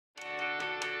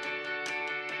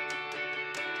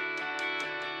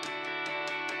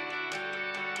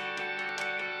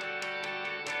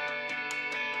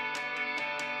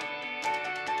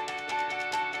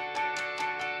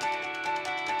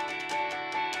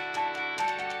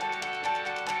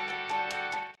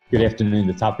Good afternoon.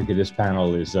 The topic of this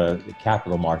panel is the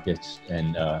capital markets,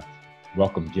 and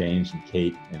welcome James and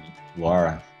Kate and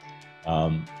Laura.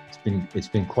 It's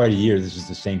been quite a year. This is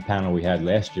the same panel we had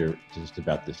last year, just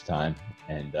about this time,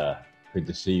 and good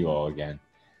to see you all again.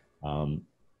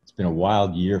 It's been a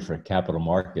wild year for capital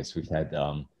markets. We've had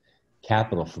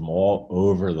capital from all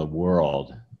over the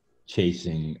world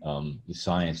chasing the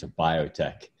science of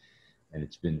biotech, and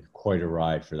it's been quite a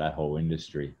ride for that whole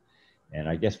industry. And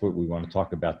I guess what we want to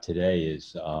talk about today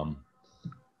is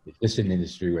this an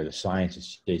industry where the science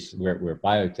is chasing, where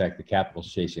biotech, the capital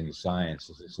is chasing the science?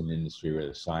 Is this an industry where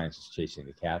the science is chasing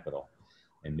the capital?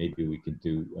 And maybe we could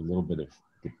do a little bit of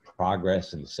the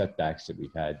progress and the setbacks that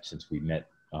we've had since we met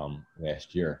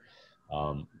last year.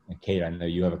 And Kate, I know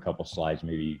you have a couple slides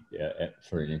maybe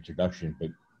for an introduction,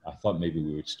 but I thought maybe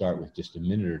we would start with just a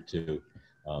minute or two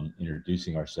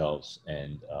introducing ourselves,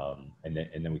 and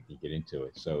then we can get into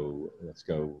it. So let's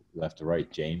go left to right.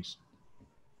 James.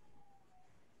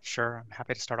 Sure, I'm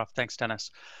happy to start off. Thanks,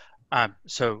 Dennis.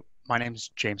 So my name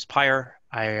is James Peyer.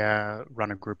 I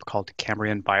run a group called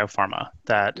Cambrian BioPharma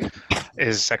that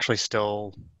is actually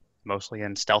still mostly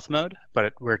in stealth mode,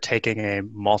 but we're taking a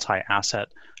multi-asset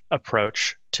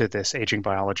approach to this aging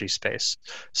biology space.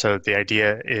 So the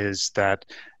idea is that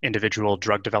individual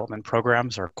drug development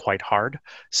programs are quite hard.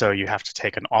 So you have to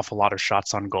take an awful lot of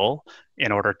shots on goal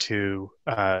in order to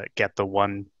get the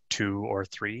 1, 2, or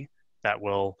 3 that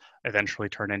will eventually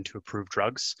turn into approved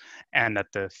drugs, and that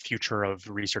the future of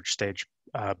research stage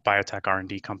biotech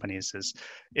R&D companies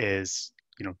is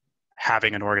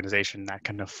having an organization that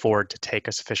can afford to take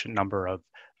a sufficient number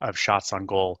of shots on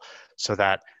goal, so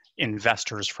that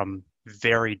investors from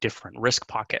very different risk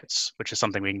pockets, which is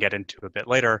something we can get into a bit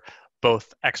later,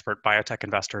 both expert biotech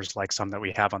investors like some that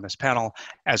we have on this panel,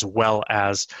 as well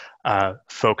as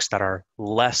folks that are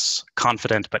less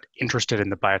confident but interested in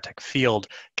the biotech field,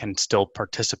 can still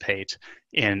participate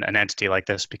in an entity like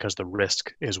this because the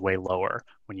risk is way lower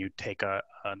when you take an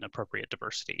appropriate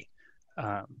diversity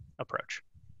approach.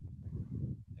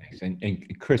 Thanks.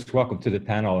 And Kris, welcome to the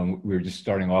panel. And we were just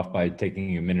starting off by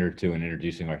taking a minute or two and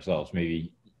introducing ourselves.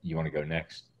 Maybe you want to go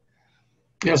next.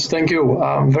 Yes, thank you.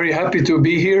 I'm very happy to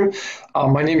be here.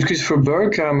 My name is Kris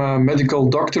Verburgh. I'm a medical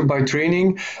doctor by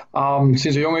training.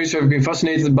 Since a young age, I've been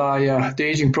fascinated by the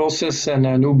aging process and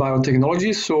new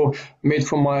biotechnologies. So made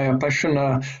from my passion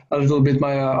a little bit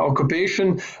my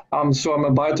occupation. So I'm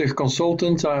a biotech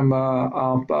consultant. I'm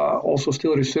also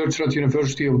still a researcher at the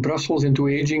University of Brussels into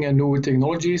aging and new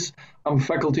technologies. I'm a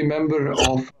faculty member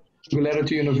of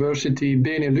Regulators University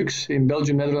Benelux in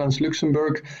Belgium, Netherlands,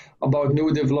 Luxembourg, about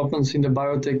new developments in the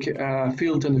biotech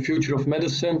field and the future of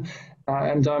medicine.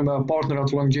 And I'm a partner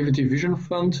at Longevity Vision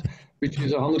Fund, which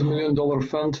is a $100 million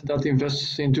fund that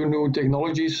invests into new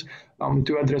technologies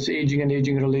to address aging and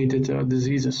aging-related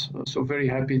diseases. So very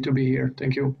happy to be here.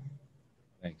 Thank you.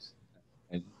 Thanks.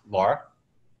 And Laura?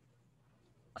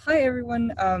 Hi,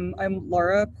 everyone. I'm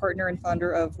Laura, partner and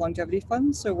founder of Longevity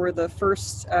Fund. So we're the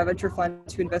first venture fund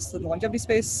to invest in the longevity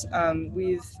space.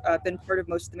 We've been part of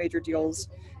most of the major deals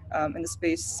in the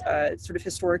space sort of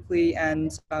historically,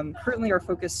 and currently our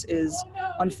focus is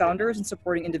on founders and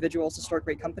supporting individuals to start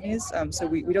great companies. So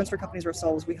we don't start companies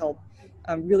ourselves. We help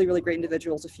really, really great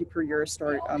individuals, a few per year,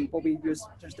 start what we use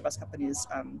just the best companies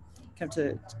kind of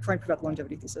to try and prove out the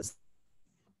longevity thesis.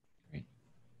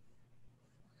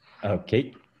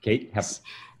 Kate?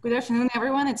 Good afternoon,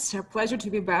 everyone. It's a pleasure to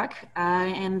be back,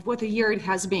 and what a year it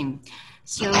has been.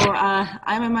 So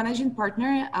I'm a managing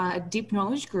partner at Deep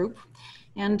Knowledge Group,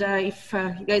 and if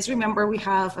you guys remember, we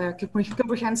have a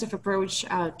comprehensive approach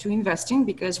to investing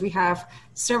because we have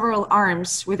several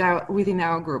arms within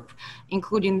our group,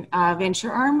 including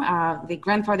venture arm. The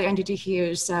grandfather entity here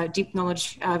is Deep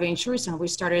Knowledge Ventures, and we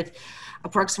started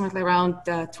approximately around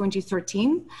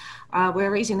 2013.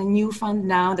 We're raising a new fund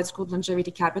now that's called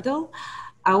Longevity Capital.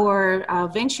 Our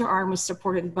venture arm is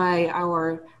supported by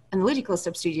our analytical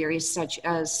subsidiaries such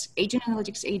as Aging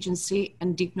Analytics Agency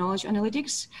and Deep Knowledge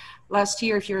Analytics. Last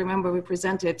year, if you remember, we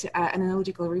presented an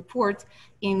analytical report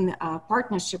in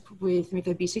partnership with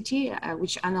Metabesity,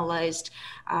 which analyzed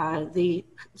the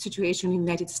situation in the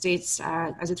United States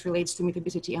as it relates to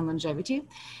Metabesity and longevity.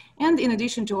 And in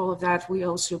addition to all of that, we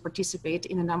also participate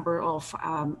in a number of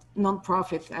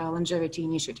nonprofit longevity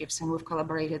initiatives, and we've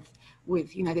collaborated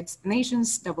with United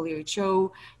Nations,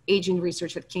 WHO, Aging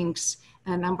Research at King's,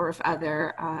 and a number of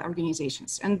other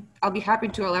organizations. And I'll be happy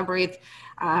to elaborate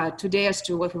today as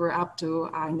to what we were up to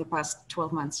in the past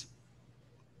 12 months.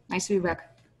 Nice to be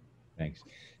back. Thanks.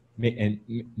 And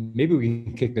maybe we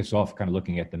can kick this off kind of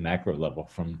looking at the macro level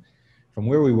from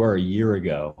where we were a year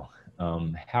ago.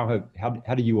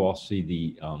 How do you all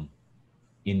see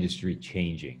industry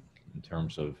changing in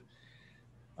terms of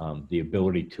the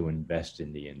ability to invest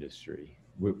in the industry?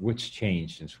 What's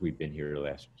changed since we've been here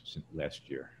last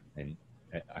year? And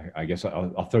I guess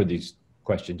I'll throw these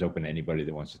questions open to anybody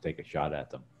that wants to take a shot at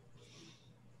them.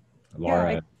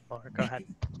 Laura, yeah, Laura, go ahead.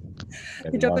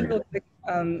 To jump in really quick,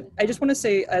 I just want to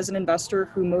say, as an investor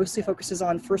who mostly focuses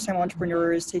on first-time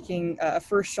entrepreneurs taking a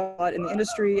first shot in the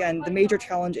industry, and the major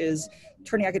challenge is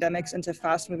turning academics into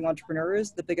fast-moving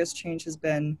entrepreneurs, the biggest change has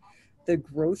been the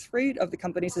growth rate of the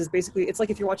companies. Is basically, it's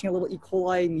like if you're watching a little E.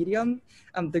 coli medium,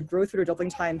 the growth rate or doubling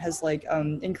time has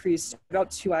increased about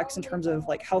 2x in terms of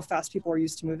how fast people are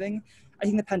used to moving. I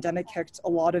think the pandemic kicked a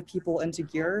lot of people into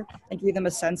gear and gave them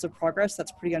a sense of progress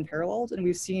that's pretty unparalleled. And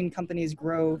we've seen companies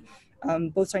grow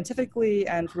both scientifically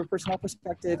and from a personnel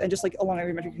perspective, and just along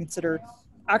every metric you consider,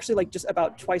 actually just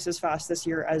about twice as fast this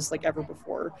year as ever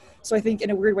before. So I think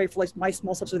in a weird way, for my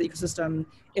small subset of the ecosystem,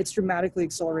 it's dramatically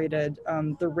accelerated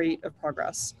the rate of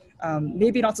progress.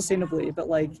 Maybe not sustainably, but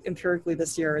empirically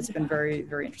this year, it's been very,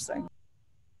 very interesting.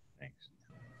 Thanks.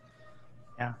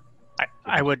 Yeah,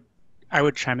 I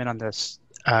would chime in on this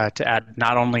to add,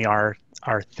 not only are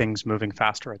things moving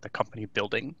faster at the company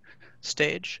building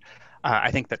stage, I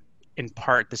think that in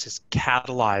part this is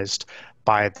catalyzed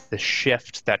by the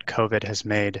shift that COVID has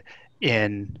made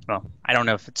in, well, I don't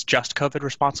know if it's just COVID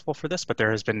responsible for this, but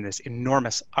there has been this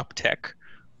enormous uptick,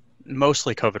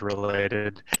 mostly COVID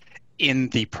related, in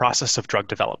the process of drug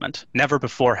development. Never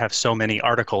before have so many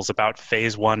articles about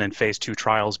phase 1 and phase 2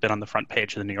 trials been on the front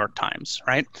page of the New York Times,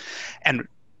 right? And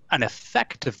an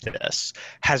effect of this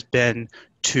has been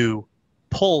to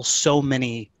pull so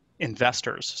many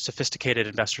investors, sophisticated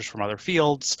investors from other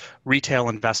fields, retail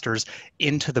investors,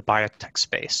 into the biotech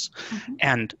space.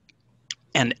 Mm-hmm.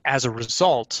 And as a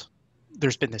result,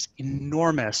 there's been this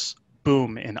enormous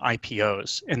boom in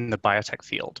IPOs in the biotech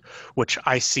field, which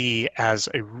I see as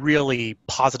a really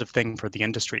positive thing for the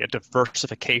industry, a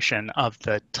diversification of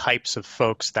the types of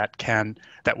folks that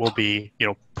will be,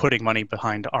 putting money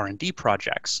behind R&D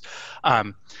projects.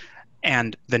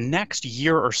 And the next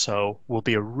year or so will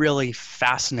be a really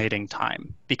fascinating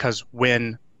time, because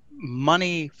when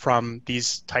money from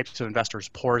these types of investors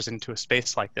pours into a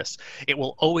space like this, it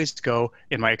will always go,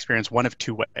 in my experience, one of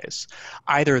two ways.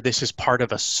 Either this is part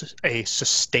of a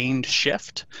sustained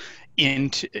shift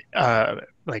into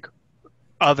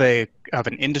of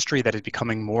an industry that is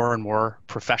becoming more and more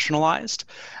professionalized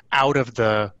out of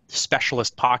the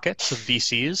specialist pockets of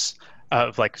VCs,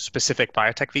 of specific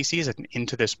biotech VCs, and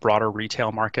into this broader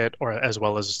retail market, or as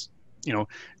well as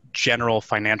general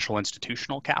financial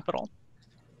institutional capital.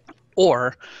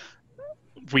 Or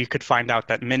we could find out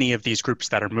that many of these groups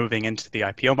that are moving into the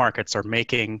IPO markets are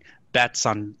making bets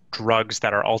on drugs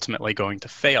that are ultimately going to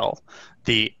fail.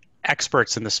 The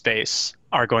experts in the space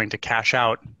are going to cash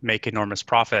out, make enormous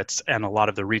profits, and a lot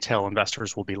of the retail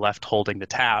investors will be left holding the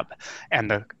tab, and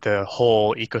the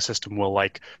whole ecosystem will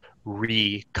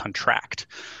recontract.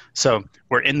 So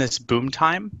we're in this boom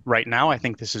time right now. I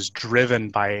think this is driven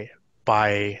by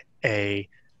a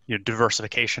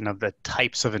diversification of the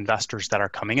types of investors that are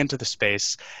coming into the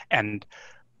space, and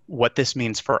what this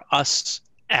means for us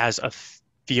as a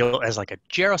field, as a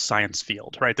geroscience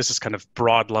field, right? This is kind of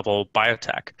broad level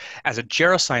biotech. As a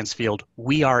geroscience field,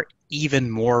 we are even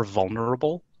more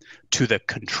vulnerable to the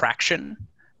contraction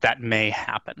that may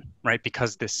happen, right?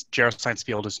 Because this geroscience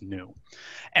field is new.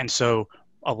 And so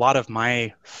a lot of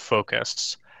my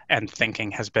focus and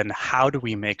thinking has been, how do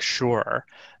we make sure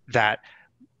that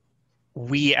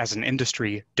we as an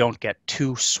industry don't get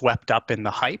too swept up in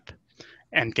the hype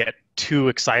and get too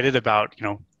excited about,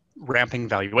 ramping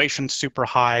valuations super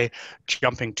high,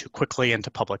 jumping too quickly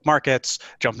into public markets,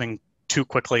 jumping too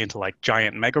quickly into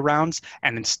giant mega rounds,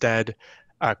 and instead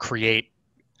create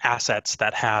assets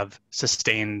that have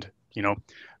sustained,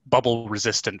 bubble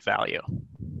resistant value.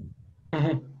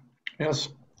 Mm-hmm. Yes.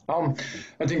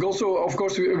 I think also, of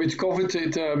course, with COVID,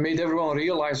 it made everyone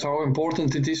realize how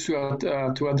important it is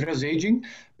to address aging,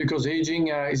 because aging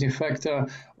is in fact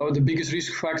the biggest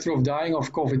risk factor of dying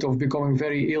of COVID, of becoming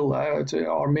very ill.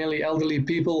 Are mainly elderly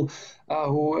people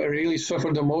who really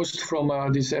suffer the most from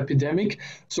this epidemic.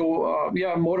 So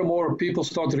more and more people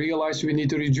start to realize we need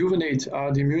to rejuvenate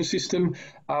the immune system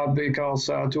because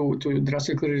to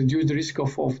drastically reduce the risk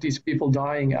of these people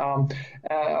dying.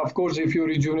 Of course, if you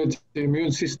rejuvenate the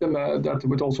immune system, that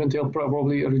would also entail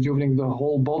probably rejuvenating the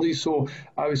whole body. So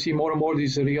I see more and more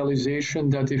this realization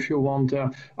that if you want,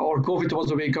 or COVID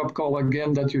was a wake-up call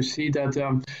again, that you see that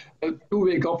two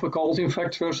wake-up calls, in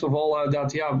fact, first of all,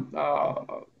 that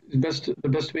the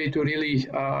best way to really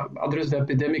address the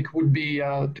epidemic would be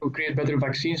to create better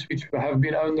vaccines, which have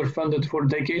been underfunded for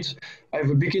decades. I have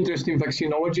a big interest in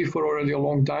vaccinology for already a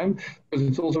long time, because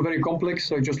it's also very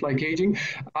complex, just like aging.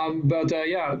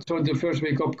 Yeah, so the first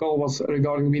wake-up call was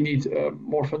regarding we need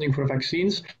more funding for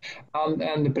vaccines,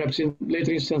 and perhaps in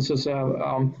later instances,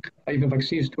 even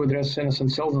vaccines to address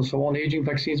senescent cells and so on, aging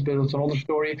vaccines, but it's another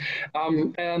story.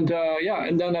 Yeah,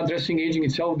 and then addressing aging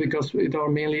itself, because it are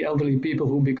mainly elderly people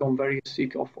who become very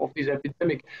sick of this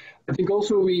epidemic. I think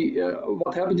also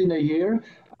what happened in a year,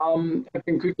 I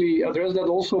can quickly address that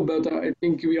also, but I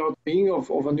think we are at the beginning of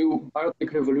a new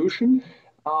biotech revolution,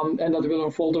 and that will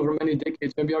unfold over many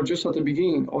decades. And we are just at the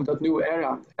beginning of that new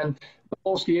era. And the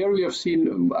last year, we have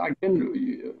seen,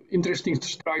 again, interesting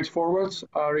strides forwards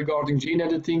regarding gene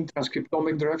editing,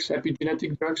 transcriptomic drugs,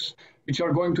 epigenetic drugs, which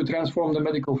are going to transform the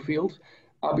medical field.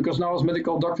 Because now as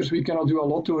medical doctors, we cannot do a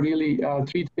lot to really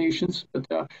treat patients. But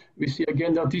we see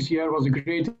again that this year was a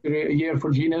great year for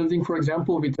gene editing, for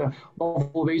example, with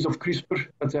novel ways of CRISPR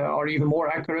that are even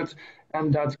more accurate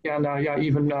and that can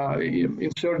even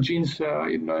insert genes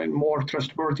in more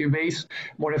trustworthy ways,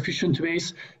 more efficient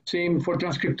ways. Same for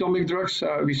transcriptomic drugs.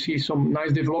 We see some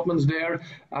nice developments there,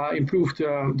 improved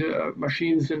the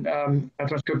machines and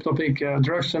transcriptomic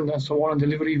drugs and so on, and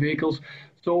delivery vehicles.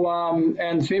 So,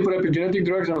 and same for epigenetic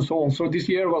drugs and so on. So this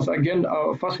year was, again,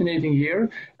 a fascinating year,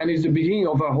 and it's the beginning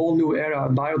of a whole new era,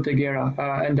 biotech era,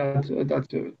 and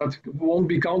that won't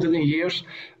be counted in years.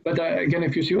 But again,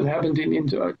 if you see what happened in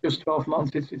just 12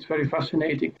 months, it's very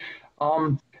fascinating.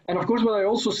 And of course, what I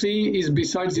also see is,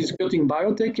 besides this cutting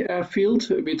biotech field,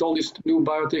 with all these new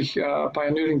biotech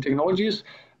pioneering technologies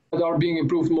that are being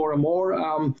improved more and more,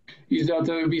 is that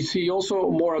we see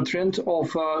also more a trend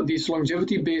of these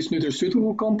longevity-based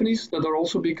nutraceutical companies that are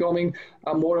also becoming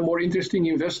more and more interesting,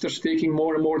 investors taking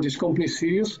more and more these companies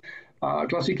serious.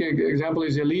 Classic example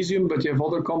is Elysium, but you have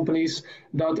other companies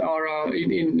that are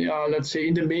let's say,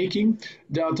 in the making,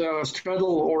 that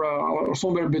straddle or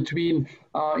somewhere between,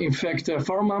 in fact,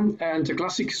 pharma and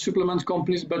classic supplement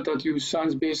companies, but that use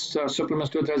science-based supplements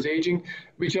to address aging,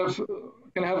 which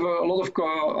can have a lot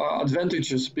of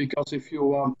advantages, because if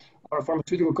you are a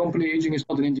pharmaceutical company, aging is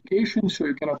not an indication, so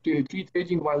you cannot really treat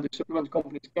aging, while the supplement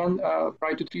companies can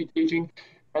try to treat aging.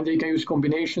 And they can use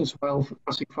combinations, while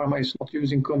classic pharma is not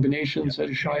using combinations,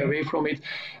 they shy away from it.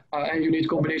 And you need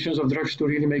combinations of drugs to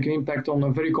really make an impact on a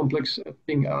very complex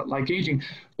thing like aging.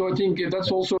 So I think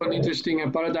that's also an interesting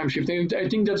paradigm shift. And I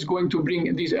think that's going to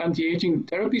bring these anti-aging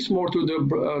therapies more to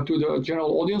the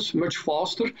general audience much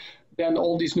faster than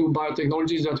all these new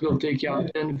biotechnologies that will take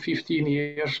 10, 15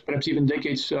 years, perhaps even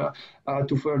decades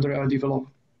to further develop.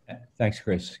 Thanks,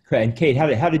 Kris. And Kate,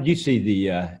 how did you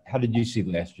see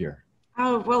last year?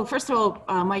 Well, first of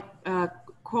all, my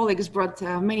colleagues brought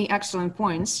many excellent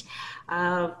points,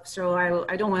 so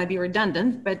I don't want to be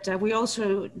redundant, but we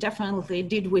also definitely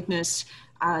did witness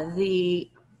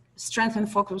the strength and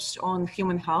focus on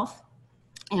human health,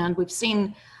 and we've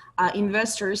seen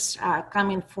investors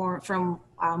coming from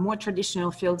more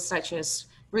traditional fields such as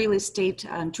real estate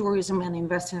and tourism and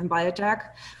investing in biotech.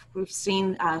 We've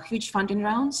seen huge funding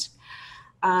rounds.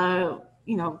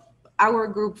 Our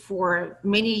group for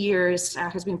many years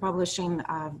has been publishing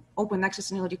open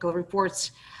access analytical reports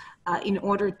in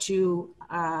order to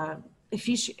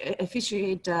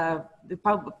officiate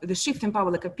the shift in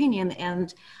public opinion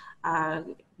and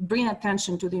bring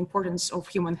attention to the importance of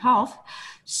human health.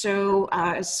 So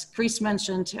as Kris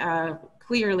mentioned,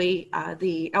 clearly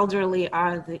the elderly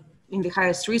are in the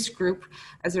highest risk group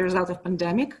as a result of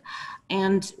pandemic.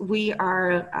 And we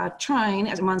are trying,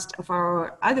 as amongst of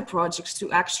our other projects, to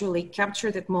actually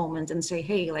capture that moment and say,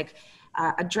 hey,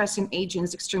 addressing aging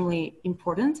is extremely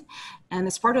important. And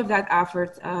as part of that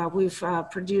effort, we've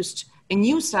produced a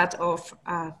new set of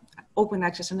open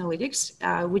access analytics,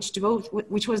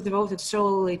 which was devoted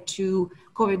solely to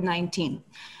COVID-19.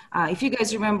 If you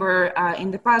guys remember,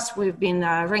 in the past, we've been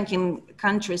ranking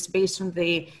countries based on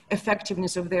the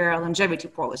effectiveness of their longevity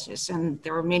policies, and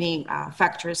there were many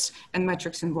factors and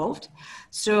metrics involved.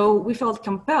 So we felt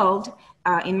compelled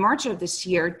in March of this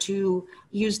year to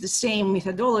use the same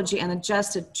methodology and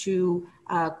adjust it to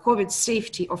COVID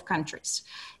safety of countries.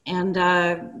 And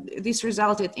this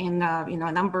resulted in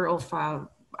a number of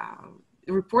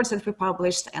reports that we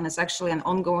published, and it's actually an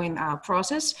ongoing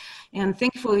process. And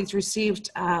thankfully, it received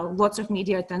lots of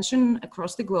media attention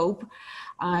across the globe.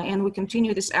 And we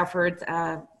continue this effort,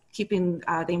 keeping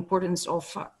the importance of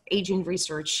aging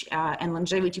research and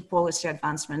longevity policy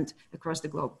advancement across the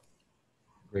globe.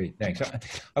 Great, thanks.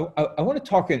 I want to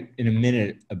talk in a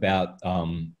minute about,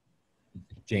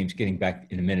 James, getting back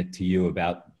in a minute to you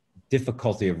about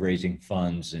difficulty of raising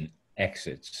funds and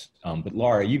exits. But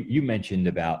Laura, you mentioned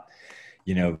about,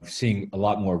 seeing a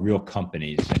lot more real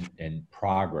companies and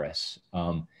progress.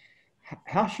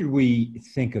 How should we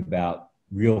think about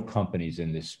real companies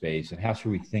in this space, and how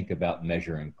should we think about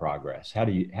measuring progress? How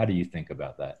do you think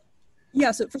about that?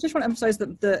 Yeah, so first I just want to emphasize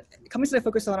that the companies that I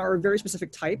focus on are very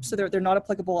specific types, so they're not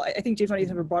applicable. I think James might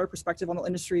have a broader perspective on the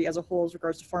industry as a whole as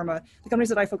regards to pharma. The companies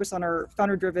that I focus on are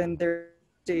founder-driven,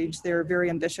 they're very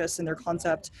ambitious in their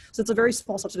concept, so it's a very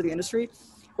small subset of the industry.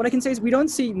 What I can say is we don't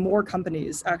see more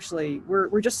companies, actually.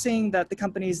 We're just seeing that the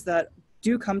companies that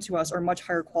do come to us are much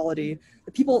higher quality.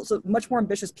 The people, so much more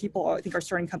ambitious people, I think, are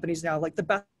starting companies now, like the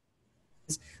Batz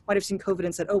might have seen COVID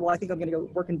and said, oh, well, I think I'm going to go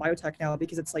work in biotech now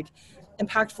because it's like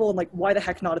impactful and like, why the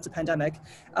heck not? It's a pandemic.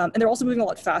 And they're also moving a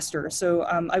lot faster. So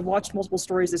I've watched multiple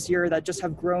stories this year that just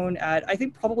have grown at, I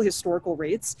think, probably historical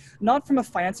rates, not from a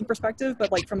financing perspective,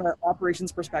 but like from an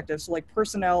operations perspective. So like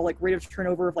personnel, like rate of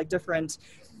turnover of like different,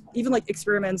 even like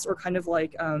experiments or kind of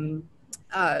like,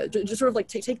 just sort of like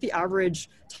take the average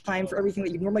time for everything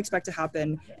that you normally expect to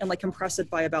happen and like compress it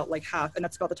by about like half. And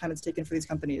that's about the time it's taken for these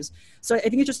companies. So I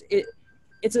think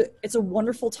it's a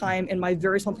wonderful time in my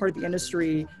very small part of the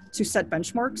industry to set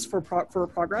benchmarks for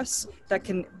progress that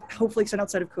can hopefully extend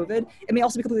outside of COVID. It may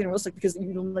also be completely unrealistic because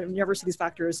you'll never see these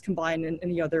factors combined in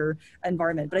any other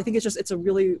environment. But I think it's a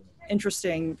really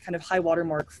interesting kind of high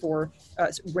watermark for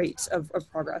rates of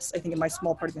progress, I think, in my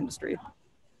small part of the industry.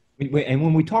 And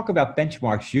when we talk about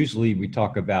benchmarks, usually we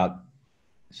talk about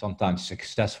sometimes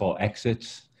successful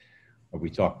exits, or we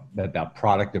talk about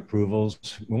product approvals.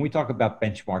 When we talk about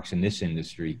benchmarks in this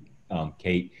industry,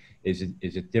 Kate, is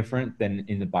it different than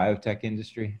in the biotech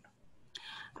industry?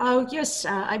 Yes,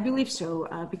 I believe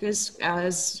so, because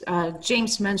as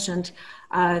James mentioned,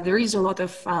 there is a lot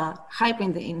of hype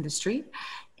in the industry,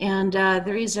 and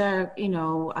there is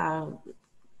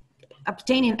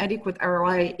obtaining adequate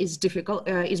ROI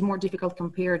is more difficult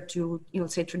compared to,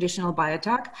 let's say, traditional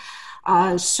biotech.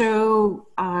 So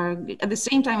at the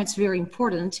same time, it's very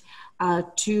important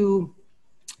to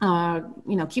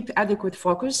keep adequate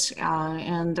focus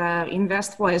and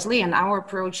invest wisely. And our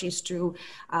approach is to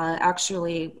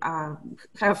actually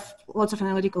have lots of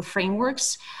analytical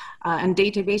frameworks and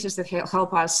databases that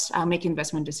help us make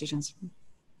investment decisions.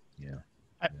 Yeah.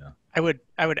 I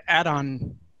would add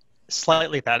on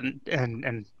slightly that,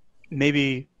 and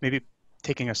maybe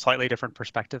taking a slightly different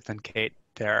perspective than Kate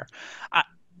there.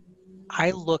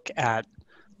 I look at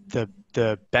the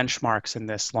benchmarks in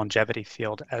this longevity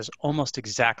field as almost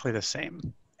exactly the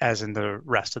same as in the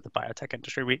rest of the biotech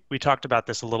industry. We talked about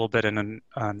this a little bit in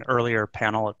an earlier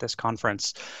panel at this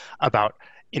conference about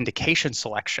indication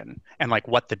selection and like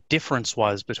what the difference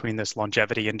was between this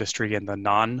longevity industry and the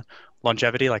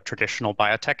non-longevity, like traditional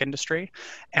biotech industry.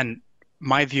 And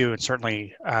my view, and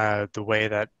certainly the way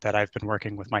that I've been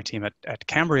working with my team at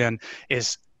Cambrian,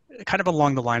 is kind of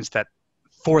along the lines that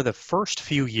for the first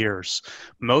few years,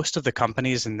 most of the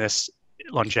companies in this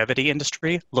longevity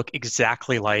industry look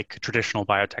exactly like traditional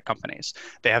biotech companies.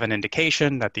 They have an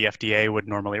indication that the FDA would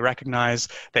normally recognize.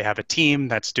 They have a team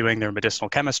that's doing their medicinal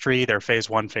chemistry, their phase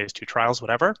 1, phase 2 trials,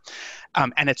 whatever.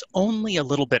 And it's only a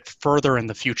little bit further in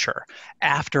the future,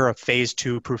 after a phase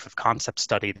 2 proof of concept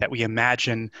study, that we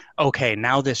imagine, okay,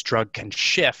 now this drug can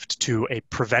shift to a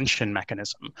prevention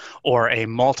mechanism or a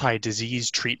multi-disease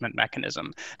treatment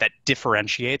mechanism that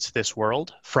differentiates this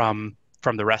world from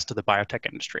the rest of the biotech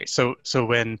industry. So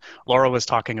when Laura was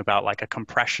talking about like a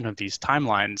compression of these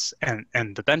timelines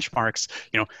and the benchmarks,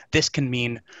 this can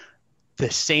mean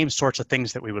the same sorts of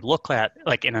things that we would look at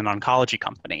like in an oncology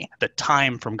company, the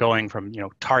time from going from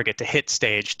target to hit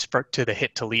stage to the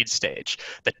hit to lead stage,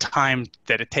 the time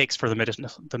that it takes for the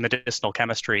medicinal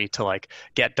chemistry to like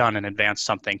get done and advance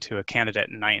something to a candidate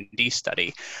in an IND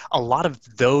study. A lot of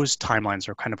those timelines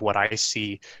are kind of what I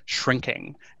see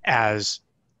shrinking as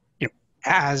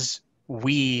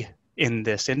we in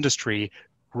this industry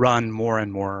run more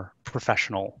and more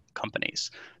professional companies.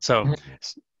 So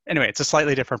anyway, it's a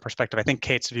slightly different perspective. I think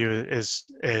Kate's view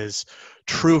is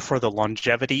true for the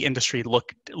longevity industry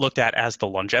looked at as the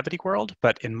longevity world,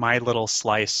 but in my little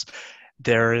slice,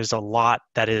 there is a lot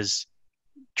that is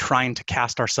trying to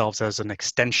cast ourselves as an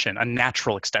extension, a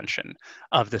natural extension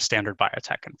of the standard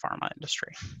biotech and pharma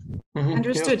industry.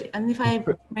 Understood. And if I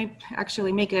might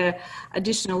actually make an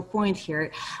additional point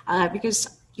here,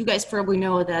 because you guys probably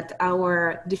know that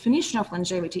our definition of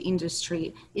longevity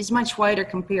industry is much wider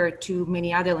compared to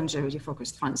many other longevity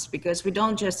focused funds, because we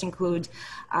don't just include,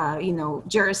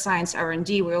 geroscience,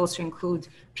 R&D, we also include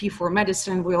P4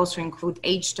 medicine, we also include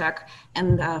age tech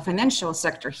and financial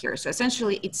sector here. So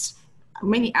essentially it's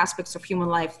many aspects of human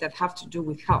life that have to do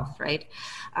with health, right?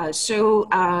 So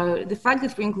the fact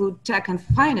that we include tech and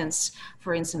finance,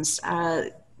 for instance,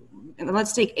 and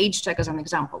let's take age tech as an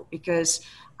example, because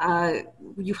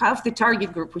you have the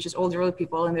target group, which is older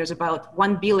people, and there's about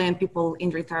 1 billion people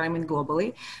in retirement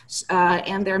globally.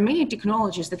 And there are many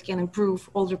technologies that can improve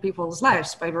older people's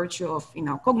lives by virtue of,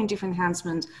 cognitive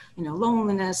enhancement,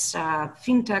 loneliness,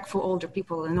 fintech for older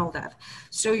people and all that.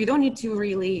 So you don't need to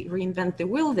really reinvent the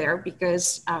wheel there,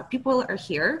 because people are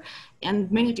here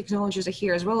and many technologies are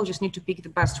here as well. You just need to pick the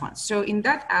best ones. So in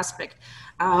that aspect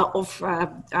of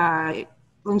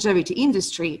longevity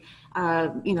industry,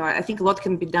 I think a lot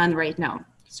can be done right now.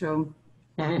 So.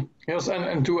 Mm-hmm. Yes,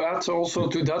 and to add also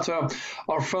to that,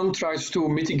 our fund tries to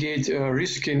mitigate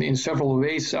risk in several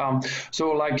ways.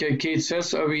 So like Kate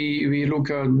says, we look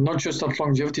not just at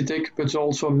longevity tech, but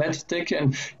also med tech.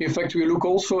 And in fact, we look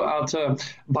also at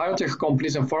biotech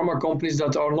companies and pharma companies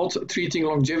that are not treating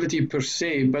longevity per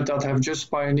se, but that have just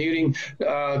pioneering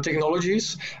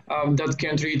technologies that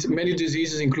can treat many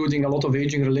diseases, including a lot of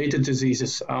aging-related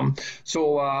diseases.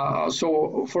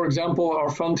 So for example,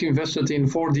 our fund invested in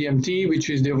 4DMT,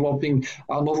 which is developing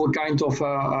a novel kind of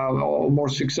more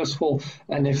successful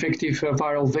and effective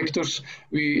viral vectors.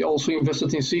 We also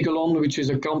invested in Sigalon, which is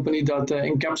a company that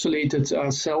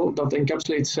encapsulates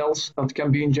cells that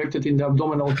can be injected in the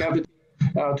abdominal cavity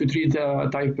to treat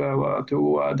type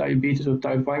 2 diabetes or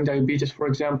type 1 diabetes, for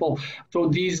example. So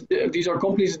these are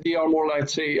companies, they are more,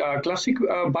 let's say, classic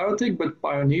biotech, but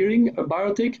pioneering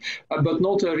biotech, but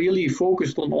not really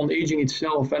focused on aging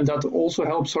itself. And that also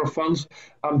helps our funds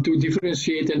to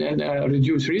differentiate and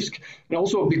reduce risk. And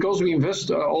also because we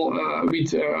invest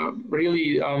with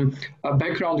really a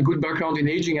good background in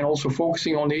aging and also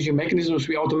focusing on aging mechanisms,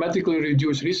 we automatically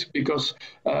reduce risk, because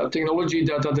technology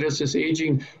that addresses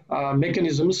aging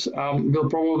mechanisms will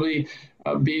probably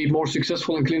be more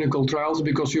successful in clinical trials,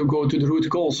 because you go to the root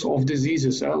cause of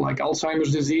diseases, like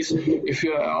Alzheimer's disease. If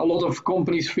a lot of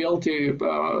companies fail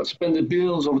to spend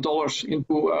billions of dollars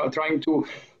into trying to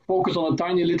focus on a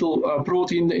tiny little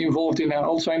protein involved in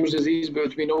Alzheimer's disease,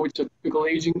 but we know it's a typical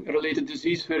aging-related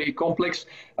disease, very complex,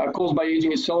 caused by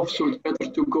aging itself. So it's better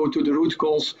to go to the root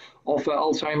cause of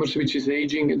Alzheimer's, which is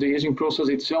aging, the aging process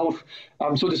itself.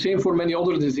 So the same for many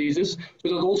other diseases. So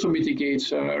that also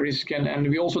mitigates risk, and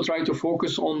we also try to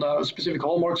focus on specific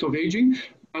hallmarks of aging,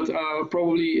 but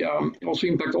probably also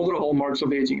impact other hallmarks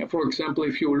of aging. For example,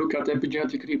 if you look at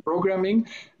epigenetic reprogramming,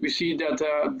 we see that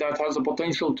that has a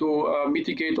potential to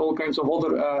mitigate all kinds of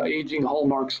other aging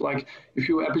hallmarks. Like if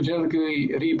you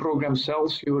epigenetically reprogram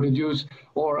cells, you reduce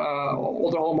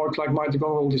other hallmarks like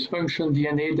mitochondrial dysfunction,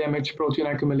 DNA damage, protein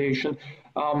accumulation.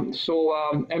 And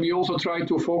we also try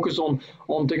to focus on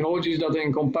technologies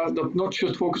that not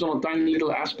just focus on a tiny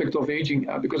little aspect of aging,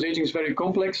 because aging is very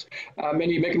complex.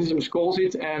 Many mechanisms cause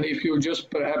it, and if you just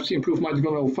perhaps improve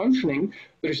mitochondrial functioning,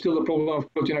 there is still the problem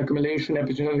of protein accumulation,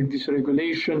 epigenetic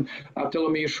dysregulation,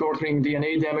 telomere shortening,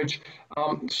 DNA damage.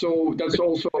 So that's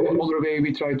also another way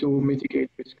we try to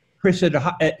mitigate risk. Kris, at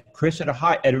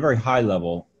a very high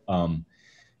level,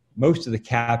 most of the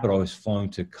capital has flown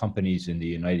to companies in the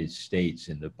United States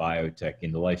in the biotech,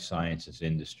 in the life sciences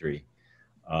industry,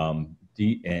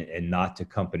 and not to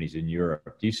companies in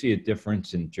Europe. Do you see a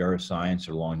difference in geroscience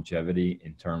or longevity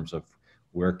in terms of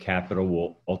where capital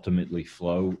will ultimately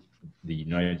flow, the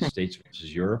United States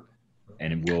versus Europe,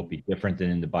 and it will be different than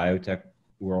in the biotech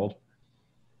world?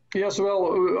 Yes,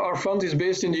 well, our fund is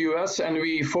based in the US, and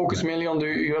we focus mainly on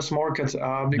the US market.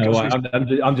 Because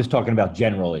I'm just talking about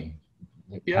generally.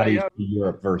 Yeah, how do you see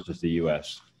Europe versus the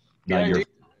US?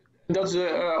 That's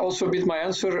also a bit my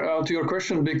answer to your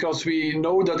question, because we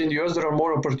know that in the US there are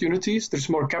more opportunities, there's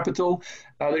more capital,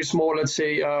 there's more, let's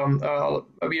say,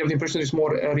 we have the impression there's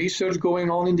more research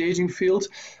going on in the aging field.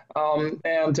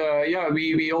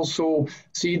 We also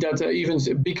see that even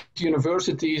big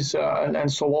universities and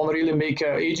so on really make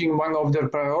aging one of their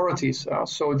priorities.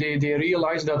 So they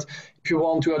realize that if you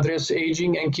want to address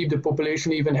aging and keep the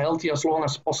population even healthy as long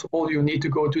as possible, you need to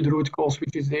go to the root cause,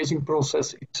 which is the aging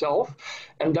process itself.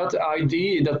 And that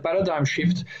idea, that paradigm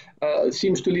shift,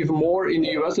 seems to live more in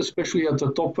the US, especially at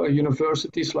the top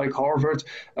universities like Harvard,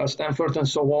 Stanford, and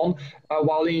so on.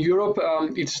 While in Europe,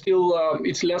 it's still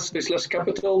there's less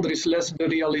capital, there is less the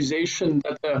realization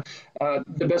that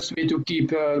the best way to keep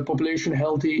the population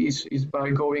healthy is by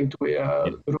going to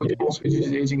the root cause, which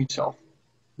is aging itself.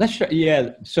 Let's try,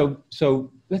 so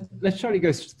let's try to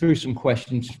go through some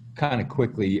questions kind of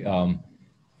quickly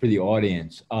for the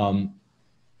audience.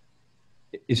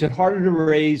 Is it harder to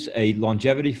raise a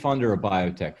longevity fund or a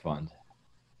biotech fund?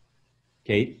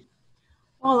 Kate?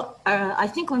 Well, I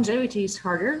think longevity is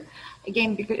harder.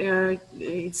 Again, because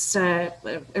it's a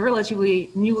relatively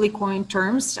newly coined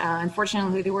terms.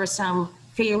 Unfortunately, there were some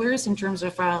failures in terms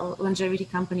of longevity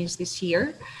companies this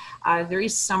year. There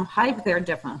is some hype there,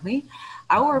 definitely.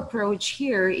 Our approach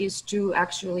here is to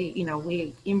actually,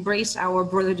 we embrace our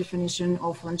broader definition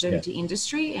of longevity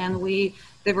industry, and we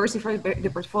diversify the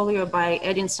portfolio by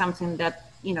adding something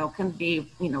that, can be,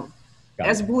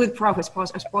 as bulletproof as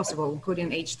possible, including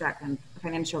HTAC and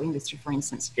financial industry, for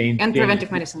instance, and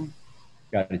preventive medicine.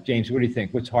 Got it. James, what do you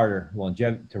think? What's harder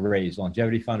to raise,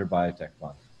 longevity fund or biotech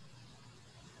fund?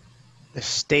 The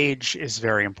stage is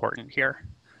very important here.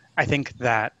 I think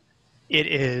that it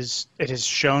is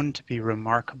shown to be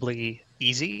remarkably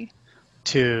easy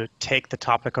to take the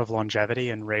topic of longevity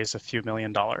and raise a few $1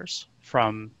 million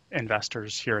from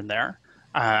investors here and there.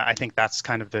 I think that's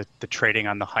kind of the trading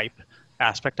on the hype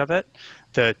aspect of it.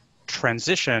 The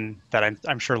transition that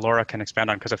I'm sure Laura can expand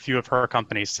on, because a few of her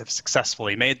companies have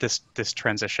successfully made this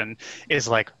transition, is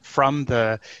like from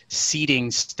the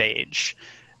seeding stage,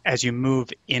 as you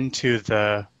move into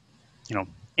the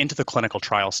clinical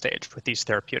trial stage with these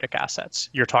therapeutic assets,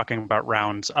 you're talking about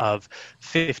rounds of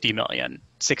 50 million,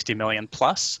 60 million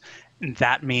plus. And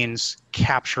that means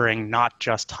capturing not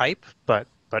just hype, but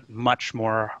much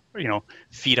more,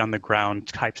 feet on the ground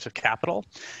types of capital.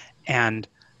 And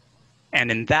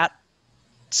in that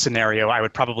scenario, I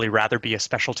would probably rather be a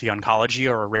specialty oncology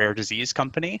or a rare disease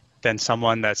company than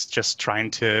someone that's just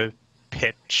trying to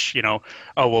pitch,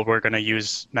 we're going to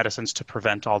use medicines to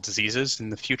prevent all diseases in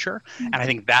the future. And I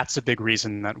think that's a big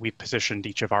reason that we positioned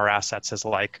each of our assets as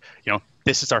like,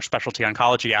 this is our specialty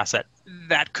oncology asset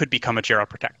that could become a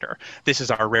geroprotector. This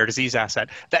is our rare disease asset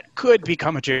that could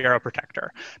become a geroprotector.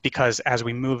 Because as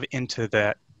we move into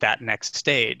that next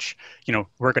stage,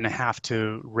 we're going to have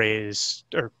to raise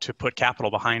or to put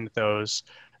capital behind those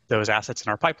assets in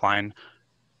our pipeline,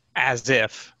 as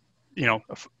if,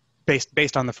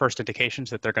 based on the first indications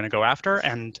that they're going to go after,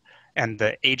 and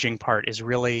the aging part is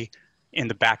really in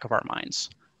the back of our minds.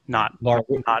 Laura,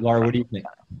 what do you think?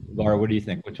 Laura, what do you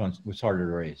think? What's harder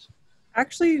to raise?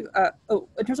 Actually,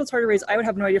 in terms of what's hard to raise, I would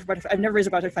have no idea for biotech. I've never raised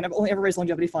a biotech fund. I've only ever raised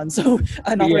longevity funds. So,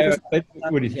 But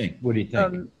what do you think? What do you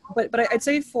think? But I'd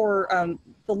say for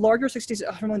the larger $60 to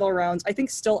 $100 million rounds, I think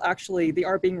still actually they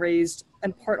are being raised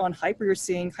in part on hype, where you're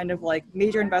seeing kind of like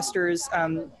major investors,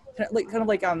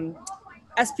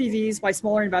 SPVs by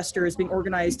smaller investors being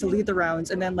organized to lead the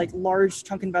rounds, and then like large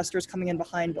chunk investors coming in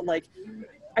behind. But like,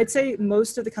 I'd say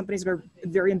most of the companies that are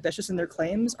very ambitious in their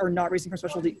claims are not raising from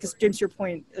specialty, because James, to your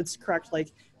point, it's correct.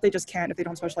 Like they just can't if they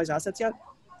don't specialize assets yet.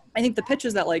 I think the pitch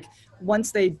is that like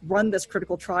once they run this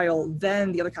critical trial,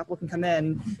 then the other capital can come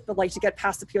in. But like to get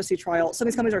past the POC trial, some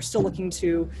of these companies are still looking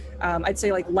to, I'd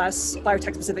say like less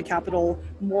biotech specific capital,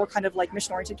 more kind of like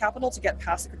mission oriented capital to get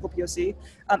past the critical POC.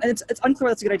 And it's unclear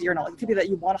whether that's a good idea or not. Like, it could be that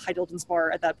you want a high diligence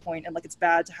bar at that point, and like it's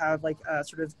bad to have like a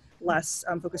sort of less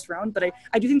focused round. But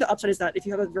I do think the upside is that if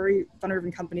you have a very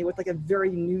fund-driven company with like a very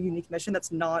new, unique mission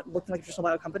that's not looking like a traditional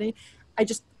bio company, I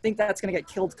just think that's going to get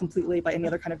killed completely by any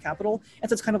other kind of capital. And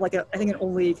so it's kind of like I think an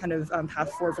only kind of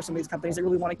path forward for some of these companies that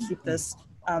really want to keep this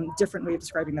different way of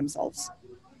describing themselves.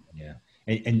 Yeah,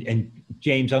 and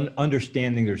James,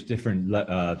 understanding there's different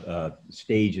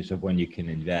stages of when you can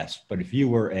invest, but if you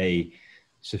were a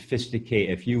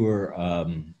sophisticated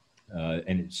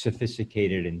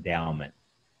endowment,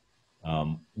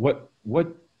 what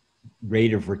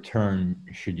rate of return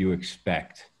should you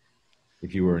expect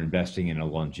if you were investing in a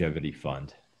longevity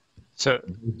fund? So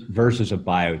versus a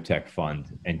biotech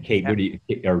fund? And Kate, what do you,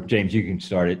 or James, you can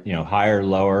start it, higher,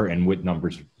 lower, and what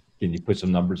numbers? Can you put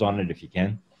some numbers on it if you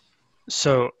can?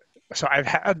 So I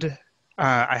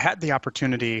had the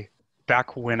opportunity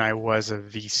back when I was a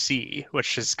VC,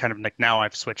 which is kind of like, now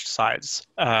I've switched sides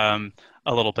a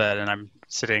little bit, and I'm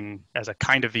sitting as a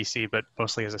kind of VC, but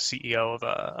mostly as a CEO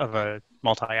of a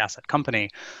multi-asset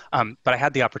company. But I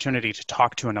had the opportunity to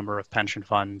talk to a number of pension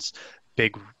funds,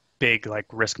 big like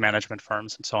risk management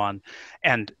firms and so on.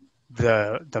 And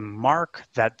the mark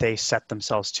that they set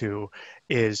themselves to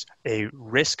is a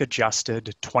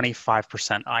risk-adjusted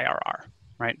 25% IRR,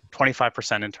 right?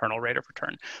 25% internal rate of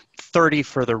return, 30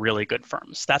 for the really good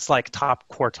firms. That's like top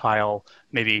quartile,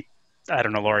 maybe, I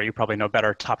don't know, Laura, you probably know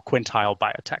better, top quintile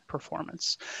biotech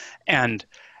performance. And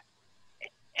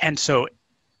so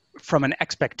from an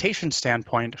expectation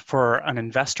standpoint, for an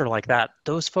investor like that,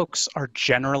 those folks are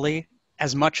generally,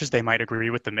 as much as they might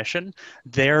agree with the mission,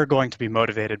 they're going to be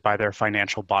motivated by their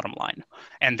financial bottom line.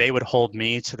 And they would hold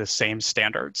me to the same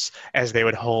standards as they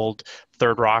would hold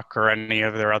Third Rock or any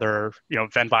of their other,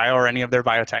 Venbio or any of their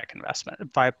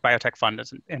biotech fund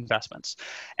investments.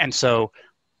 And so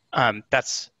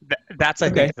That's I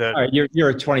Okay. think the. All right. You're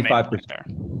at 25%. There.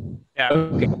 Yeah.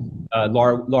 Okay.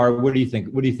 Laura, what do you think?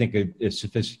 What do you think a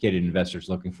sophisticated investor is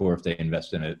looking for if they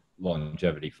invest in a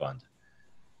longevity fund?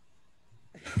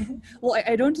 Well,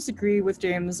 I don't disagree with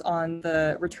James on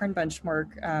the return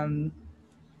benchmark.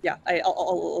 Yeah,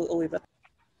 I'll leave that.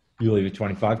 You leave it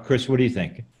 25. Kris, what do you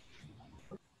think?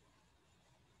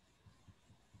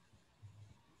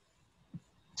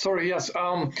 Sorry, yes.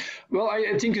 Well,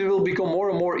 I think it will become more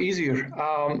and more easier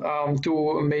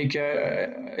to make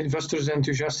investors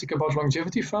enthusiastic about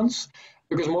longevity funds,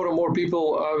 because more and more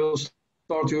people will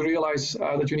start to realize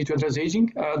that you need to address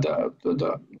aging,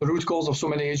 the root cause of so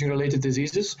many aging-related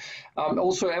diseases.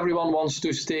 Also, everyone wants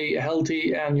to stay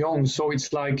healthy and young, so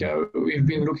it's like we've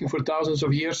been looking for thousands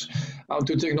of years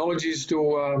to technologies to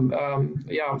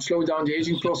slow down the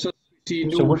aging process.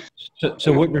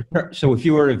 So if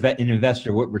you were an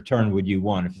investor, what return would you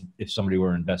want if somebody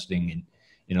were investing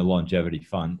in a longevity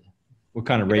fund? What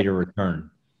kind of rate of return?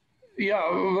 Yeah,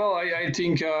 well, I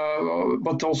think,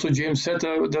 but also James said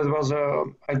that was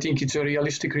I think it's a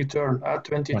realistic return at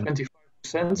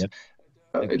 20-25%. Yep.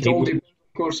 It all depends,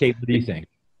 of course. Kate, what do you think?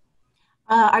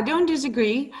 I don't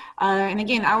disagree. And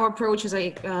again, our approach, as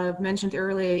I mentioned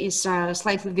earlier, is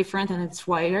slightly different and it's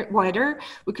wider.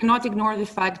 We cannot ignore the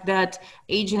fact that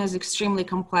aging is an extremely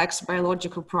complex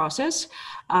biological process.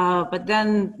 But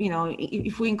then,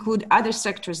 if we include other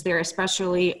sectors there,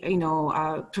 especially,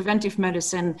 preventive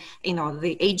medicine,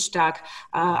 the age stack,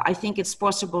 I think it's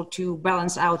possible to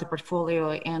balance out the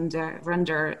portfolio and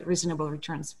render reasonable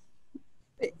returns.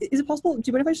 Is it possible, do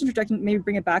you mind if I just interject and maybe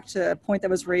bring it back to a point that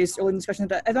was raised early in the discussion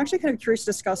that I'm actually kind of curious to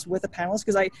discuss with the panelists,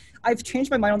 because I've changed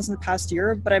my mind on this in the past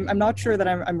year, but I'm not sure that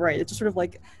I'm right. It's just sort of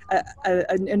like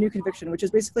a new conviction, which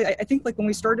is basically, I think like when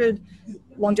we started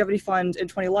Longevity Fund in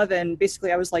 2011,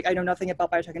 basically I was like, I know nothing about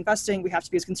biotech investing. We have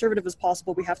to be as conservative as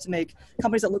possible. We have to make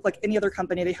companies that look like any other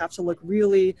company. They have to look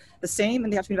really the same,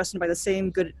 and they have to be invested by the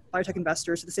same good biotech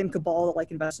investors, the same cabal that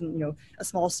like invest in, a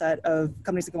small set of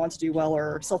companies that go on to do well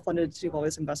or self-funded to do well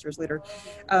as investors later.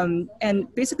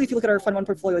 And basically, if you look at our Fund 1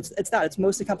 portfolio, it's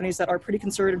mostly companies that are pretty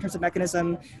conservative in terms of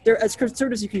mechanism. They're as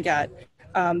conservative as you can get.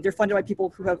 They're funded by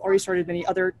people who have already started many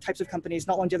other types of companies,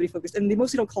 not longevity focused. And they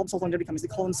mostly don't call themselves longevity companies. They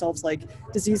call themselves like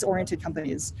disease-oriented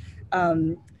companies.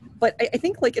 But I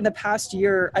think like in the past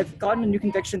year, I've gotten a new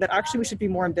conviction that actually we should be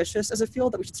more ambitious as a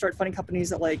field, that we should start funding companies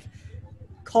that like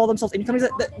call themselves any companies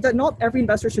that not every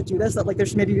investor should do this, that like there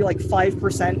should maybe be like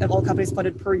 5% of all companies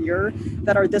funded per year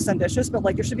that are this ambitious, but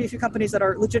like there should be a few companies that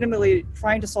are legitimately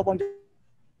trying to solve longevity,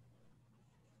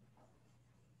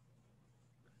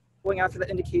 going after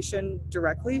that indication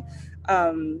directly,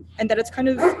 and that it's kind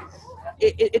of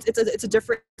it's a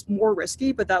different, it's more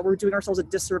risky, but that we're doing ourselves a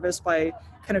disservice by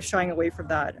kind of shying away from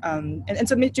that. And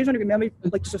so James, maybe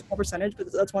like just a small percentage,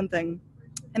 but that's one thing.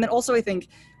 And then also, I think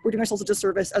we're doing ourselves a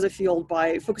disservice as a field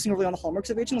by focusing really on the hallmarks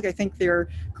of aging. Like, I think they're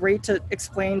great to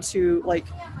explain to like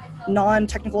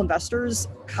non-technical investors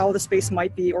how the space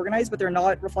might be organized, but they're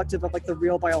not reflective of like the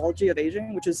real biology of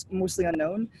aging, which is mostly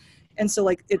unknown. And so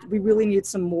like we really need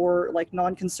some more like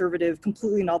non-conservative,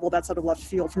 completely novel, that's out of left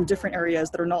field from different areas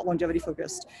that are not longevity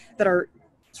focused, that are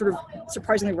sort of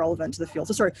surprisingly relevant to the field.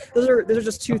 So sorry, those are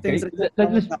just two things that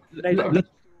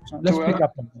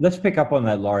Let's pick up on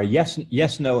that, Laura.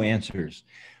 Yes, no answers.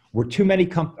 Are too many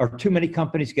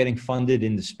companies getting funded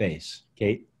in the space?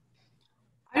 Kate?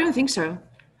 I don't think so.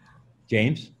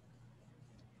 James?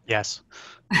 Yes.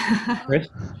 Kris?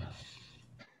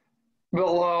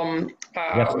 Well,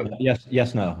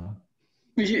 yes, no.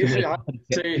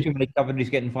 Too many companies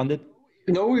getting funded?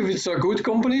 No, if it's a good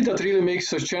company that really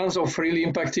makes a chance of really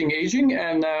impacting aging,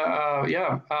 and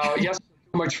yes.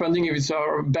 Much funding if it's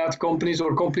bad companies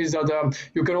or companies that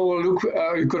you can overlook,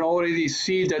 you can already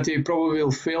see that they probably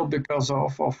will fail because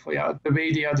of the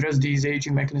way they address these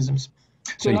aging mechanisms.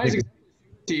 So nice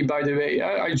example, by the way.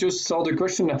 I just saw the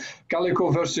question, Calico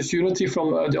versus Unity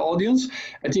from the audience.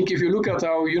 I think if you look at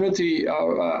how Unity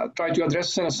tried to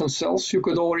address senescent cells, you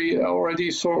could already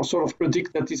sort of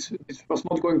predict that this was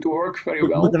not going to work very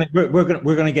well.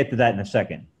 We're gonna get to that in a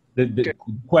second. The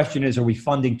question is, are we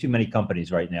funding too many companies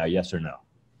right now? Yes or no?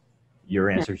 Your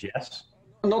answer is yes?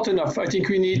 Not enough. I think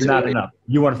we need... Not enough.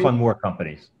 You want to fund more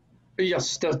companies?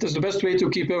 Yes, that's the best way to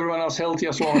keep everyone else healthy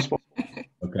as long as possible.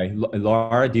 Okay.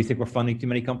 Laura, do you think we're funding too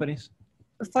many companies?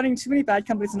 We're funding too many bad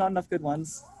companies and not enough good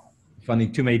ones.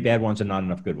 Funding too many bad ones and not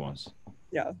enough good ones.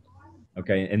 Yeah.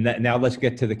 Okay. And now let's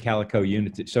get to the Calico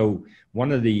Unity. So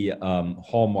one of the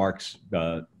hallmarks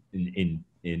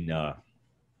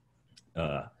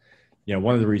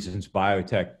one of the reasons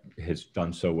biotech has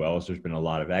done so well is there's been a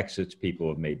lot of exits. People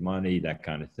have made money, that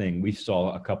kind of thing. We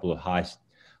saw a couple of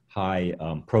high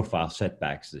profile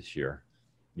setbacks this year,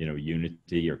 you know,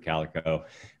 Unity or Calico.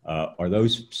 Are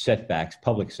those setbacks,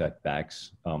 public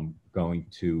setbacks, going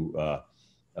to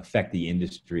affect the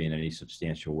industry in any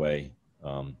substantial way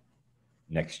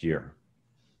next year?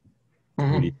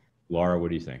 Mm-hmm. Laura, what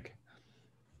do you think?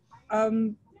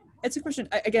 It's a question.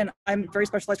 Again, I'm very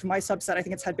specialized for my subset. I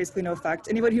think it's had basically no effect.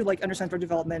 Anybody who like understands drug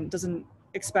development doesn't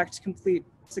expect complete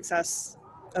success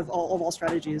of all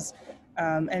strategies.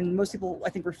 And most people, I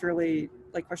think, were fairly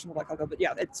like questionable about Calico. But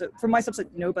yeah, it's for my subset,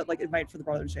 no, but like it might for the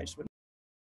broader change.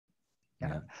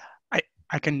 Yeah,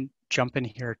 I can jump in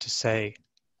here to say,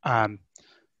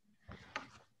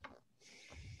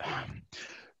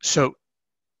 so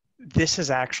this has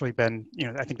actually been, you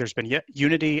know, I think there's been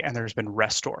Unity and there's been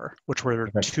Restore, which were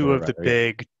two of the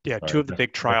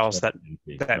big trials that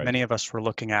many of us were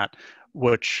looking at,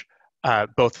 which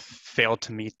both failed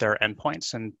to meet their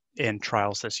endpoints in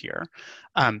trials this year.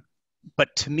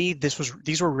 But to me,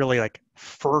 these were really like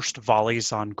first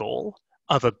volleys on goal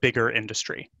of a bigger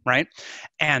industry, right?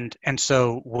 And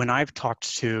so when I've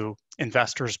talked to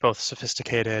investors, both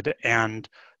sophisticated and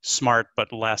smart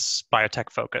but less biotech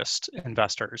focused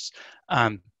investors,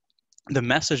 the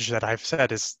message that I've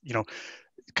said is, you know,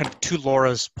 kind of to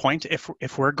Laura's point,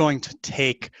 if we're going to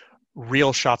take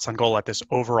real shots on goal at this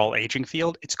overall aging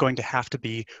field, it's going to have to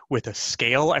be with a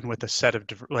scale and with a set of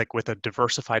with a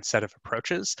diversified set of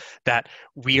approaches that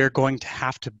we are going to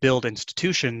have to build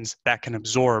institutions that can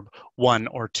absorb 1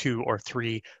 or 2 or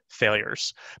 3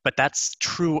 failures. But that's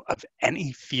true of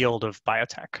any field of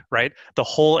biotech, right? The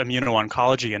whole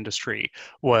immuno-oncology industry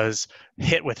was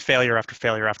hit with failure after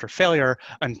failure after failure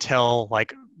until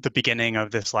like the beginning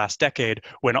of this last decade,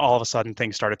 when all of a sudden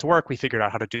things started to work. We figured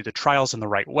out how to do the trials in the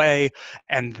right way,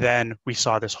 and then we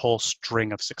saw this whole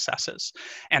string of successes.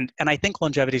 And I think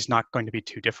longevity is not going to be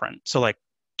too different. So like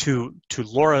to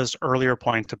Laura's earlier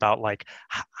point about like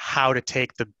how to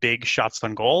take the big shots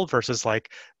on goal versus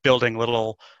like building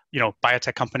little, you know,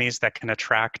 biotech companies that can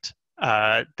attract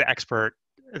the expert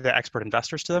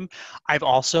investors to them. I've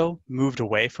also moved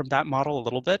away from that model a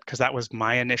little bit because that was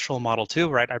my initial model too,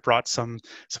 right? I brought some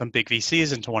big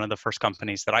VCs into one of the first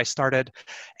companies that I started,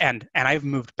 and I've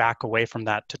moved back away from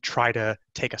that to try to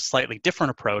take a slightly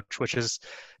different approach, which is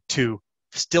to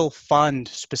still fund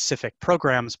specific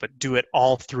programs, but do it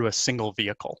all through a single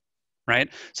vehicle, right?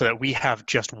 So that we have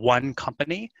just one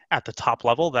company at the top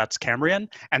level, that's Cambrian,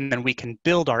 and then we can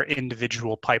build our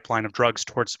individual pipeline of drugs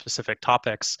towards specific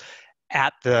topics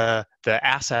at the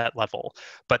asset level.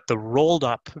 But the rolled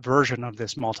up version of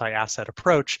this multi-asset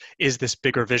approach is this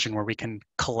bigger vision where we can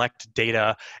collect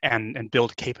data and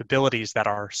build capabilities that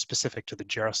are specific to the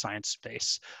geroscience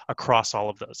space across all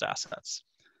of those assets.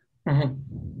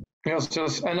 Mm-hmm. Yes,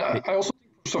 and I also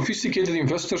sophisticated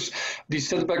investors, these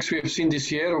setbacks we have seen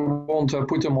this year won't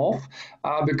put them off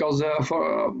because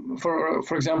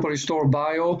for example, Restore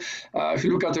Bio, if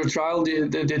you look at their trial,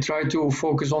 they try to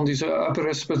focus on these upper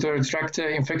respiratory tract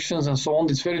infections and so on.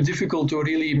 It's very difficult to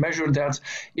really measure that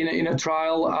in a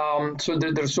trial. So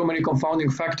there's so many confounding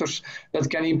factors that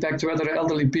can impact whether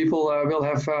elderly people will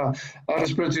have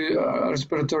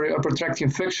respiratory upper tract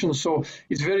infections. So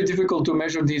it's very difficult to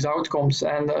measure these outcomes,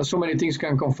 and so many things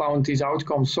can confound these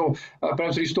outcomes. So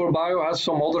perhaps Restore Bio has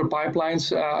some other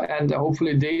pipelines, and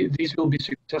hopefully these will be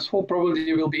successful. Probably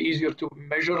they will be easier to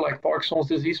measure, like Parkinson's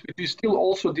disease, which is still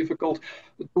also difficult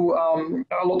to.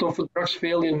 A lot of drugs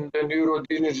fail in the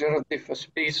neurodegenerative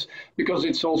space because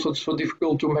it's also so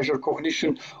difficult to measure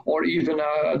cognition or even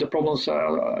the problems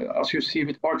as you see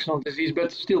with Parkinson's disease.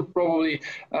 But still, probably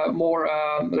more,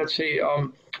 let's say.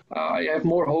 I have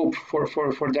more hope for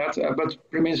that, but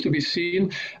remains to be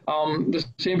seen. The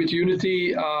same with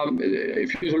Unity.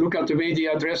 If you look at the way they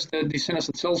address the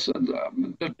senescent cells,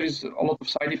 there is a lot of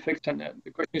side effects, and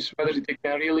the question is whether they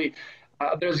can really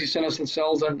address the senescent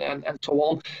cells and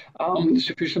so on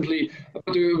sufficiently.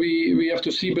 But we have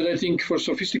to see. But I think for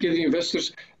sophisticated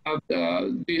investors,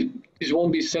 these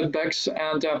won't be setbacks,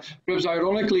 and perhaps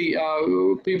ironically,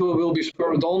 people will be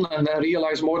spurred on and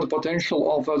realize more the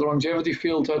potential of the longevity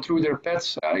field through their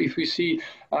pets. If we see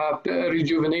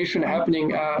rejuvenation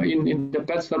happening in the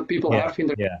pets that people have in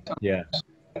their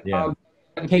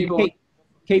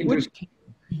Kate,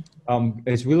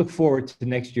 as we look forward to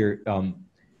next year,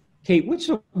 Kate, what is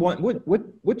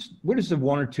the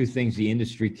 1 or 2 things the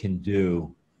industry can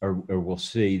do or we'll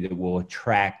see that will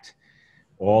attract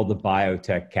all the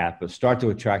biotech capital, start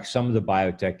to attract some of the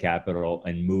biotech capital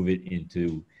and move it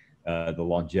into the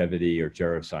longevity or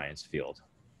geroscience field?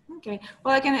 Okay,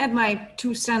 well, I can add my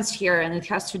 2 cents here, and it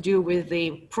has to do with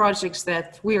the projects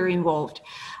that we're involved.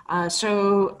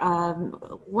 So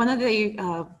one of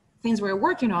the things we're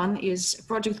working on is a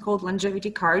project called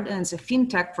Longevity Card, and it's a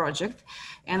fintech project.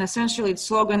 And essentially its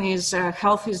slogan is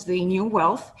health is the new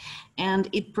wealth, and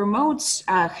it promotes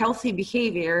healthy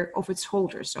behavior of its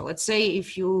holders. So let's say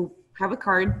if you have a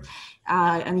card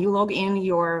and you log in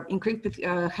your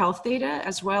encrypted health data,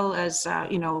 as well as,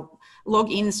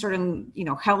 log in certain,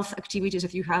 health activities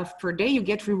that you have per day, you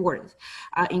get rewarded,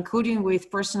 including with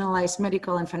personalized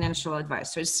medical and financial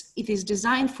advice. So it is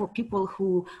designed for people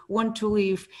who want to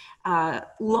live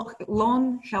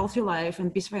long, healthy life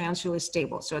and be financially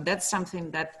stable. So that's something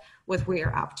that what we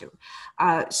are up to.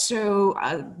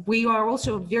 We are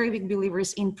also very big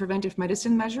believers in preventive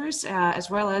medicine measures, as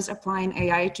well as applying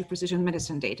AI to precision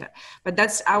medicine data. But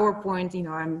that's our point.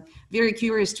 I'm very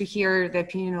curious to hear the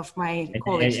opinion of my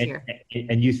colleagues here.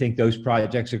 And you think those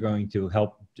projects are going to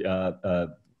help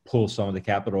pull some of the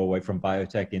capital away from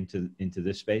biotech into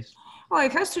this space? Well,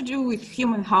 it has to do with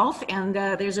human health, and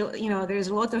there's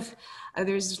a lot of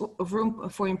room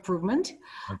for improvement.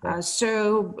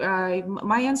 Okay.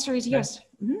 My answer is yes.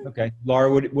 Mm-hmm. Okay,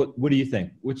 Laura, what do you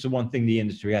think? What's the one thing the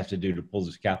industry has to do to pull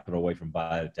this capital away from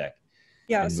biotech?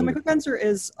 Yeah, so my quick answer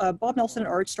is Bob Nelson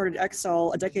and Arch started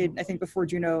Excel a decade, I think, before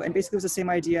Juno, and basically it was the same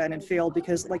idea and it failed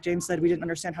because, like James said, we didn't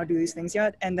understand how to do these things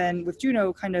yet. And then with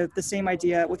Juno, kind of the same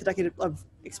idea with a decade of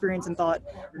experience and thought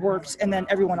worked, and then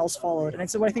everyone else followed. And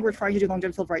so what I think we're trying to do in the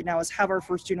longevity field right now is have our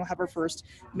first Juno, have our first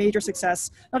major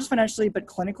success, not just financially, but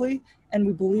clinically. And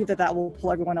we believe that that will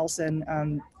pull everyone else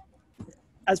in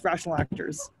as rational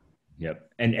actors.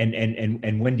 Yep.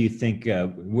 And when do you think,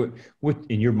 what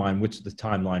in your mind, what's the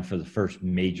timeline for the first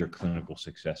major clinical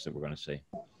success that we're going to see?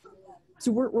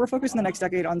 So we're focused in the next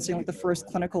decade on seeing like the first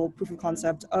clinical proof of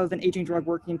concept of an aging drug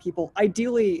working in people,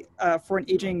 ideally for an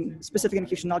aging specific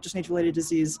indication, not just an age-related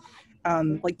disease,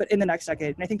 but in the next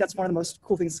decade. And I think that's one of the most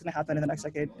cool things that's going to happen in the next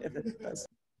decade if it does.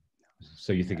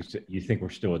 So you think we're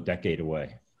still a decade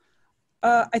away?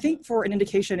 I think for an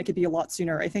indication, it could be a lot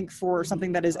sooner. I think for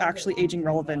something that is actually aging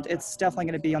relevant, it's definitely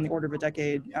going to be on the order of a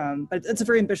decade. But it's a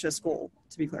very ambitious goal,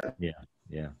 to be clear.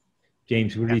 Yeah.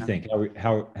 James, what do you think?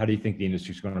 How do you think the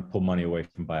industry is going to pull money away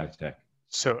from biotech?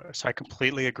 So I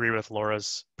completely agree with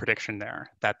Laura's prediction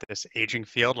there that this aging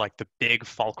field, like the big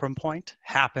fulcrum point,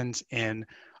 happens in,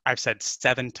 I've said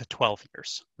 7 to 12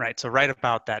 years, right? So right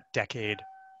about that decade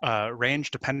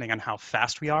range, depending on how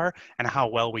fast we are and how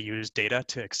well we use data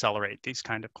to accelerate these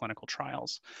kind of clinical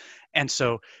trials. And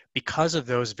so because of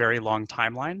those very long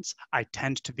timelines, I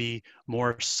tend to be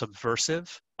more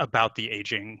subversive about the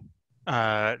aging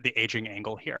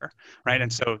angle here, right?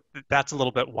 And so that's a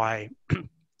little bit why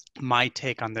my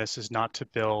take on this is not to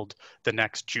build the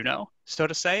next Juno, so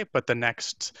to say, but the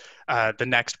next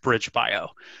Bridge Bio,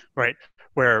 right?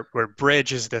 Where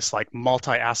Bridge is this like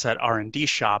multi-asset R&D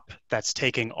shop that's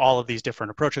taking all of these different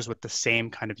approaches with the same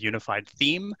kind of unified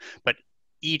theme, but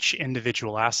each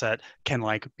individual asset can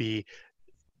like be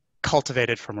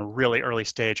cultivated from a really early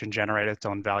stage and generate its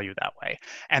own value that way.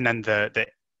 And then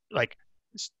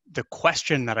the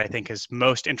question that I think is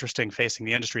most interesting facing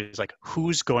the industry is like,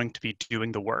 who's going to be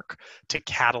doing the work to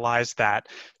catalyze that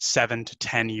 7 to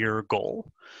 10 year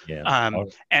goal?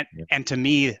 And to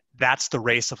me, that's the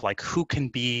race of like, who can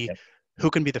be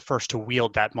the first to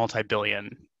wield that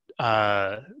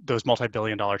those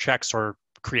multi-billion-dollar checks, or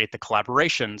create the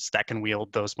collaborations that can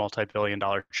wield those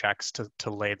multi-billion-dollar checks to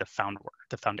lay the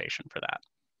foundation for that.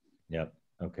 Yep.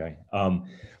 Okay. I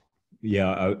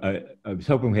was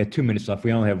hoping we had 2 minutes left.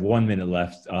 We only have 1 minute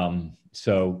left.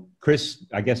 So Kris,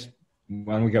 I guess,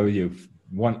 why don't we go with you?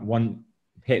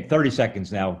 30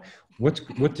 seconds now. What's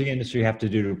the industry have to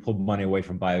do to pull money away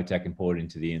from biotech and pull it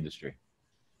into the industry?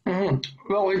 Mm-hmm.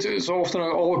 Well, it's often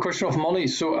all a question of money.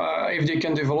 So if they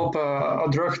can develop a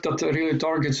drug that really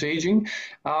targets aging,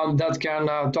 that can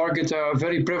target a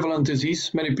very prevalent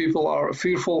disease many people are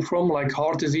fearful from, like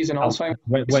heart disease and Alzheimer's.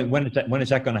 When is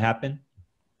that going to happen?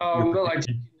 Well, I think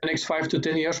in the next 5 to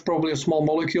 10 years, probably a small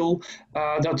molecule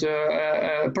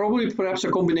probably perhaps a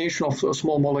combination of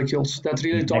small molecules that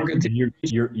really target. You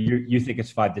think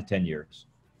it's 5 to 10 years?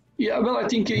 Yeah, well, I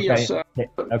think yes.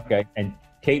 Okay. And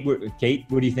Kate, what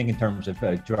do you think in terms of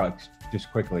drugs?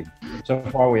 Just quickly. So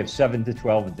far, we have 7 to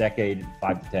 12, a decade,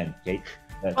 5 to 10. Kate.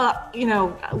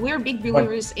 We're big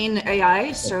believers in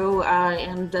AI. So,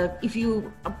 if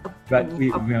you. But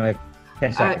we only have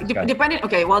 10 seconds.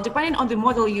 Depending on the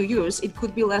model you use, it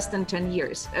could be less than 10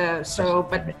 years.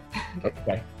 Okay.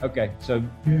 So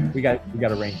we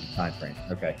got a range of time frame.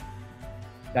 Okay.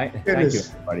 Thank you,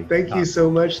 Goodness. everybody. Thank you so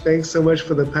much. Thanks so much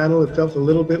for the panel. It felt a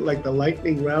little bit like the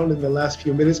lightning round in the last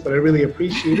few minutes, but I really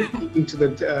appreciate it, keeping to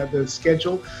the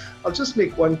schedule. I'll just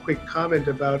make one quick comment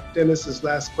about Dennis's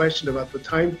last question about the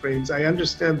time frames. I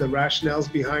understand the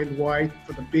rationales behind why,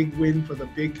 for the big win, for the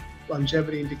big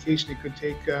longevity indication, it could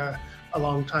take a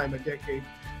long time, a decade.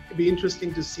 It'd be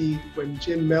interesting to see when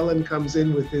Jim Mellon comes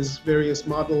in with his various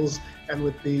models and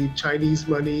with the Chinese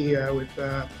money, with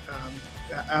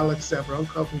Alex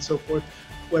Zavronkov and so forth,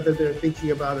 whether they're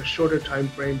thinking about a shorter time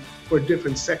frame for a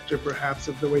different sector, perhaps,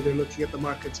 of the way they're looking at the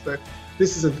markets. But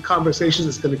this is a conversation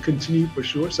that's going to continue for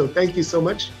sure. So thank you so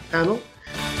much, panel.